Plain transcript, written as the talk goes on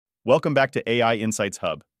Welcome back to AI Insights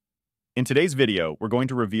Hub. In today's video, we're going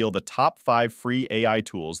to reveal the top 5 free AI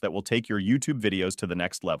tools that will take your YouTube videos to the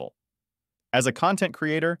next level. As a content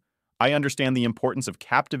creator, I understand the importance of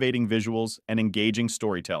captivating visuals and engaging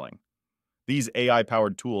storytelling. These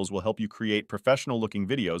AI-powered tools will help you create professional-looking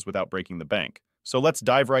videos without breaking the bank. So let's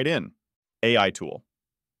dive right in. AI tool.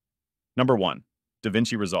 Number 1.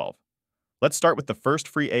 Vinci Resolve. Let's start with the first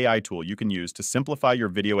free AI tool you can use to simplify your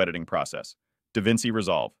video editing process, Vinci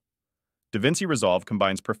Resolve. Vinci Resolve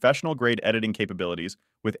combines professional-grade editing capabilities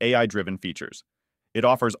with AI-driven features. It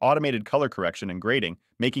offers automated color correction and grading,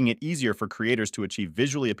 making it easier for creators to achieve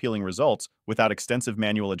visually appealing results without extensive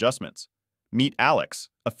manual adjustments. Meet Alex,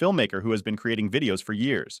 a filmmaker who has been creating videos for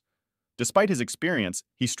years. Despite his experience,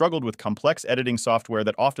 he struggled with complex editing software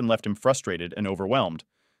that often left him frustrated and overwhelmed.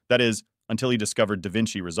 That is, until he discovered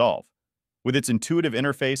Vinci Resolve. With its intuitive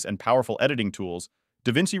interface and powerful editing tools,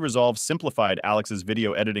 Vinci Resolve simplified Alex's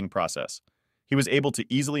video editing process. He was able to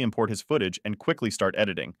easily import his footage and quickly start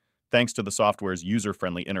editing, thanks to the software's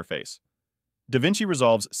user-friendly interface. Vinci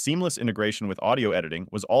Resolve's seamless integration with audio editing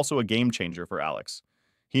was also a game-changer for Alex.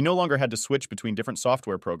 He no longer had to switch between different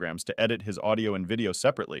software programs to edit his audio and video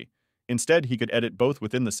separately. Instead, he could edit both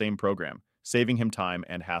within the same program, saving him time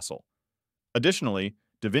and hassle. Additionally,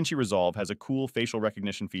 Vinci Resolve has a cool facial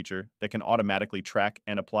recognition feature that can automatically track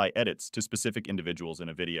and apply edits to specific individuals in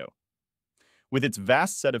a video. With its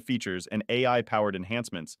vast set of features and AI-powered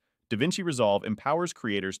enhancements, Vinci Resolve empowers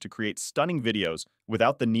creators to create stunning videos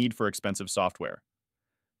without the need for expensive software.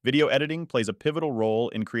 Video editing plays a pivotal role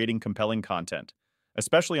in creating compelling content,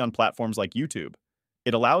 especially on platforms like YouTube.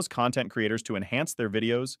 It allows content creators to enhance their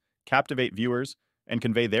videos, captivate viewers, and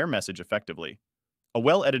convey their message effectively. A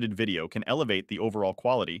well-edited video can elevate the overall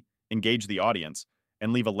quality, engage the audience,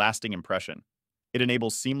 and leave a lasting impression. It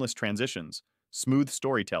enables seamless transitions, smooth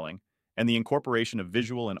storytelling, and the incorporation of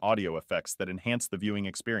visual and audio effects that enhance the viewing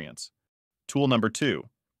experience. Tool number 2.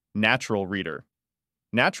 Natural Reader.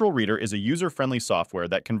 Natural Reader is a user-friendly software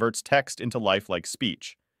that converts text into lifelike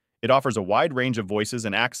speech. It offers a wide range of voices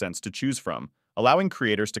and accents to choose from, allowing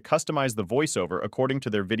creators to customize the voiceover according to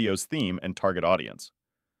their video's theme and target audience.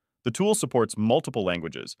 The tool supports multiple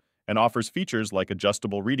languages and offers features like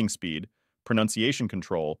adjustable reading speed, pronunciation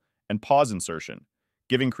control, and pause insertion,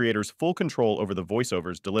 giving creators full control over the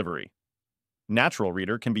voiceover's delivery. Natural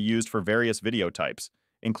Reader can be used for various video types,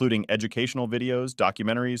 including educational videos,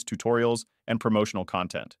 documentaries, tutorials, and promotional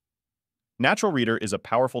content. Natural Reader is a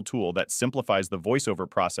powerful tool that simplifies the voiceover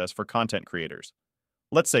process for content creators.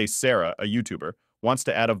 Let's say Sarah, a YouTuber, wants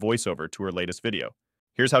to add a voiceover to her latest video.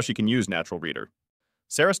 Here's how she can use Natural Reader.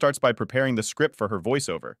 Sarah starts by preparing the script for her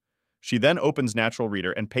voiceover. She then opens Natural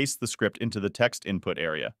Reader and pastes the script into the text input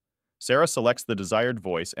area. Sarah selects the desired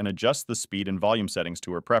voice and adjusts the speed and volume settings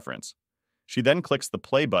to her preference. She then clicks the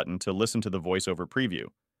play button to listen to the voiceover preview.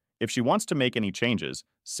 If she wants to make any changes,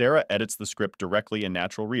 Sarah edits the script directly in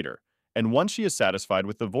Natural Reader, and once she is satisfied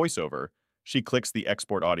with the voiceover, she clicks the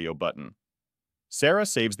export audio button. Sarah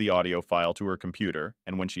saves the audio file to her computer,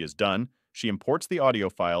 and when she is done, she imports the audio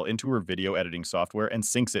file into her video editing software and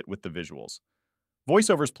syncs it with the visuals.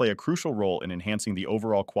 Voiceovers play a crucial role in enhancing the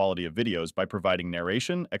overall quality of videos by providing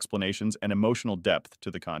narration, explanations, and emotional depth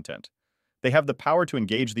to the content. They have the power to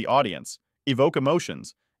engage the audience, evoke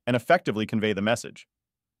emotions, and effectively convey the message.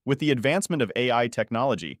 With the advancement of AI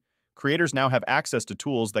technology, creators now have access to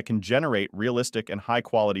tools that can generate realistic and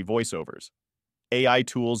high-quality voiceovers. AI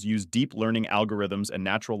tools use deep learning algorithms and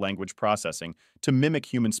natural language processing to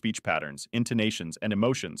mimic human speech patterns, intonations, and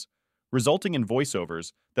emotions, resulting in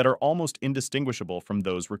voiceovers that are almost indistinguishable from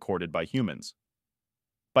those recorded by humans.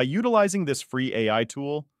 By utilizing this free AI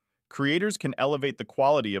tool, creators can elevate the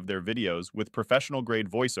quality of their videos with professional-grade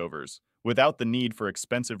voiceovers without the need for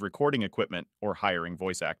expensive recording equipment or hiring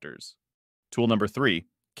voice actors. Tool number 3.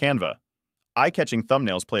 Canva. Eye-catching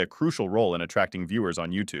thumbnails play a crucial role in attracting viewers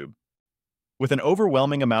on YouTube. With an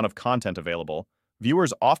overwhelming amount of content available,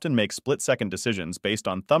 viewers often make split-second decisions based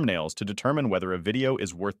on thumbnails to determine whether a video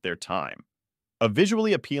is worth their time. A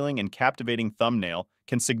visually appealing and captivating thumbnail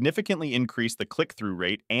can significantly increase the click-through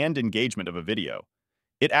rate and engagement of a video.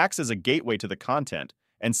 It acts as a gateway to the content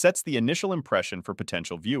and sets the initial impression for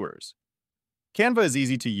potential viewers. Canva is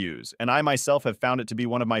easy to use, and I myself have found it to be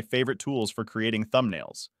one of my favorite tools for creating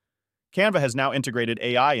thumbnails. Canva has now integrated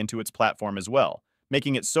AI into its platform as well,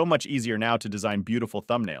 making it so much easier now to design beautiful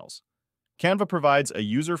thumbnails. Canva provides a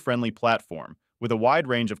user-friendly platform with a wide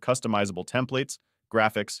range of customizable templates,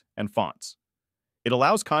 graphics, and fonts. It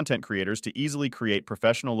allows content creators to easily create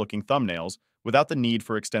professional-looking thumbnails without the need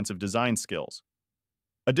for extensive design skills.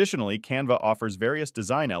 Additionally, Canva offers various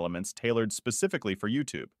design elements tailored specifically for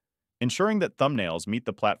YouTube. ensuring that thumbnails meet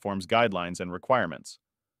the platform's guidelines and requirements.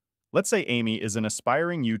 Let's say Amy is an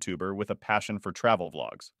aspiring YouTuber with a passion for travel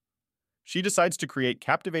vlogs. She decides to create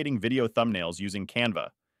captivating video thumbnails using Canva.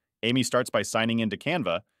 Amy starts by signing into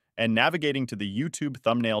Canva and navigating to the YouTube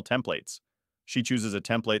thumbnail templates. She chooses a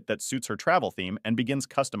template that suits her travel theme and begins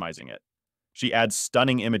customizing it. She adds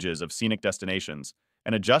stunning images of scenic destinations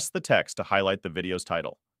and adjusts the text to highlight the video's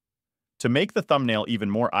title. To make the thumbnail even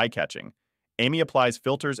more eye-catching, Amy applies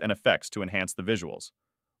filters and effects to enhance the visuals.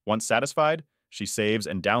 Once satisfied, she saves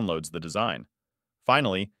and downloads the design.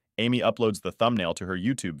 Finally, Amy uploads the thumbnail to her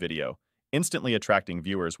YouTube video, instantly attracting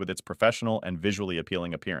viewers with its professional and visually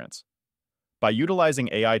appealing appearance. By utilizing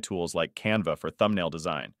AI tools like Canva for thumbnail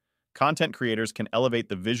design, content creators can elevate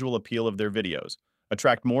the visual appeal of their videos,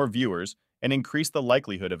 attract more viewers, and increase the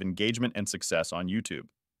likelihood of engagement and success on YouTube.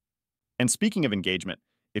 And speaking of engagement,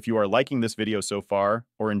 if you are liking this video so far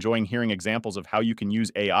or enjoying hearing examples of how you can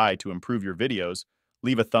use AI to improve your videos,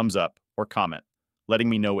 leave a thumbs up or comment, letting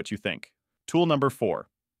me know what you think. Tool number 4.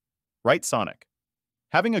 Write Sonic.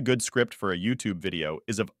 Having a good script for a YouTube video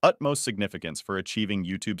is of utmost significance for achieving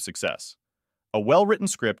YouTube success. A well-written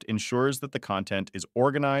script ensures that the content is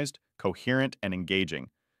organized, coherent, and engaging,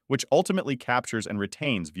 which ultimately captures and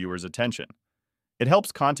retains viewers' attention. It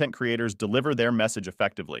helps content creators deliver their message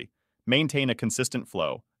effectively, maintain a consistent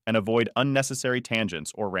flow, and avoid unnecessary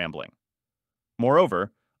tangents or rambling.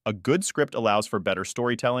 Moreover, a good script allows for better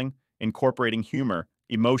storytelling, incorporating humor,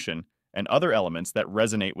 emotion, and other elements that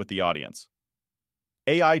resonate with the audience.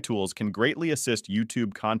 AI tools can greatly assist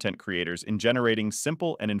YouTube content creators in generating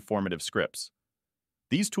simple and informative scripts.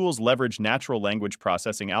 These tools leverage natural language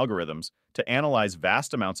processing algorithms to analyze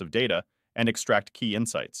vast amounts of data and extract key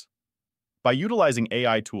insights. By utilizing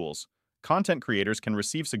AI tools, content creators can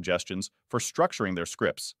receive suggestions for structuring their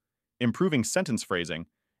scripts, improving sentence phrasing,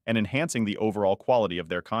 and enhancing the overall quality of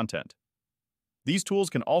their content. These tools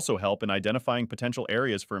can also help in identifying potential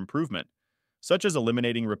areas for improvement, such as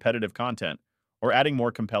eliminating repetitive content or adding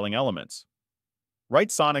more compelling elements.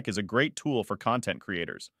 Write Sonic is a great tool for content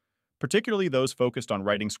creators, particularly those focused on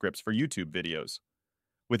writing scripts for YouTube videos.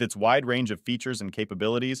 With its wide range of features and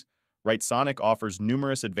capabilities, Write Sonic offers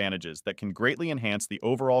numerous advantages that can greatly enhance the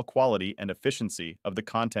overall quality and efficiency of the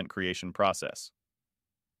content creation process.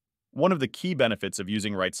 One of the key benefits of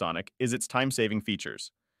using Write Sonic is its time-saving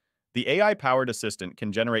features. The AI-powered assistant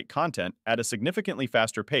can generate content at a significantly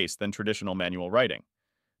faster pace than traditional manual writing.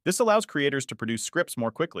 This allows creators to produce scripts more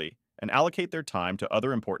quickly and allocate their time to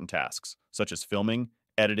other important tasks, such as filming,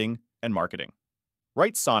 editing, and marketing.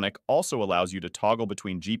 Write Sonic also allows you to toggle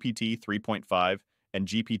between GPT 3.5 and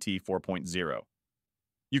GPT 4.0.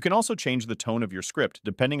 You can also change the tone of your script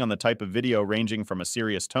depending on the type of video, ranging from a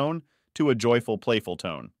serious tone to a joyful, playful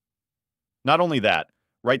tone. Not only that,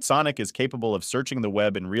 Write Sonic is capable of searching the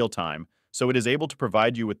web in real time, so it is able to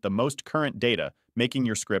provide you with the most current data, making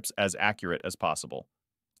your scripts as accurate as possible.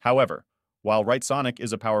 However, while Write Sonic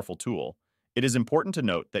is a powerful tool, it is important to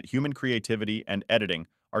note that human creativity and editing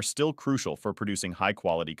are still crucial for producing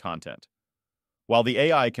high-quality content. While the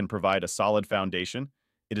AI can provide a solid foundation,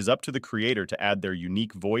 it is up to the creator to add their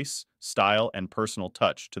unique voice, style, and personal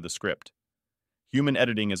touch to the script. Human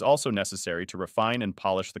editing is also necessary to refine and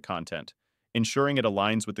polish the content, ensuring it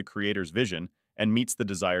aligns with the creator's vision and meets the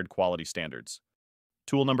desired quality standards.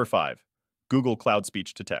 Tool number 5. Google Cloud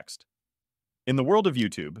Speech to Text. In the world of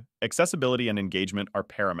YouTube, accessibility and engagement are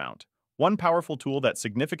paramount. One powerful tool that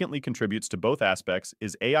significantly contributes to both aspects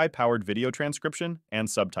is AI-powered video transcription and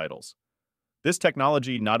subtitles. This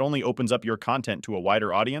technology not only opens up your content to a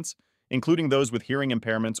wider audience, including those with hearing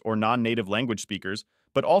impairments or non-native language speakers,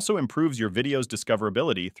 but also improves your video's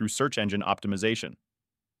discoverability through search engine optimization.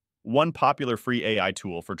 One popular free AI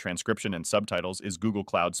tool for transcription and subtitles is Google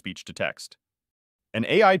Cloud Speech to Text. An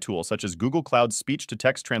AI tool such as Google Cloud's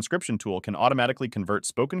speech-to-text transcription tool can automatically convert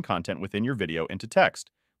spoken content within your video into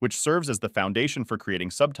text, which serves as the foundation for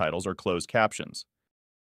creating subtitles or closed captions.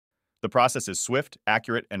 The process is swift,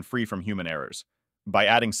 accurate, and free from human errors. By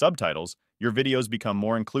adding subtitles, your videos become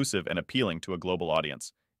more inclusive and appealing to a global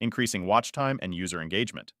audience, increasing watch time and user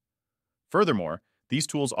engagement. Furthermore, these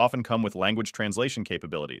tools often come with language translation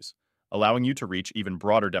capabilities, allowing you to reach even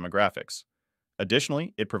broader demographics.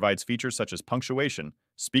 Additionally, it provides features such as punctuation,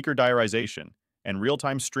 speaker diarization, and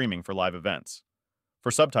real-time streaming for live events. For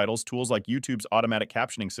subtitles, tools like YouTube's automatic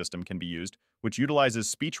captioning system can be used, which utilizes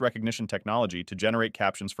speech recognition technology to generate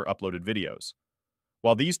captions for uploaded videos.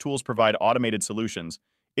 While these tools provide automated solutions,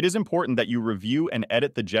 it is important that you review and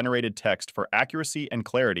edit the generated text for accuracy and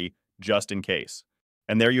clarity, just in case.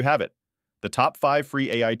 And there you have it, the top 5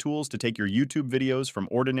 free AI tools to take your YouTube videos from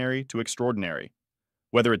ordinary to extraordinary.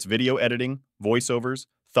 Whether it's video editing, voiceovers,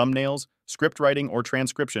 thumbnails, script writing, or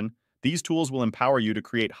transcription, these tools will empower you to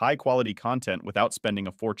create high-quality content without spending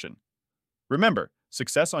a fortune. Remember,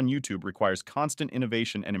 success on YouTube requires constant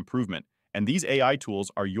innovation and improvement, and these AI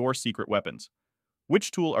tools are your secret weapons.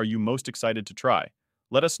 Which tool are you most excited to try?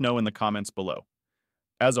 Let us know in the comments below.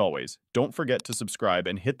 As always, don't forget to subscribe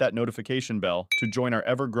and hit that notification bell to join our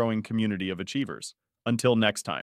ever-growing community of achievers. Until next time.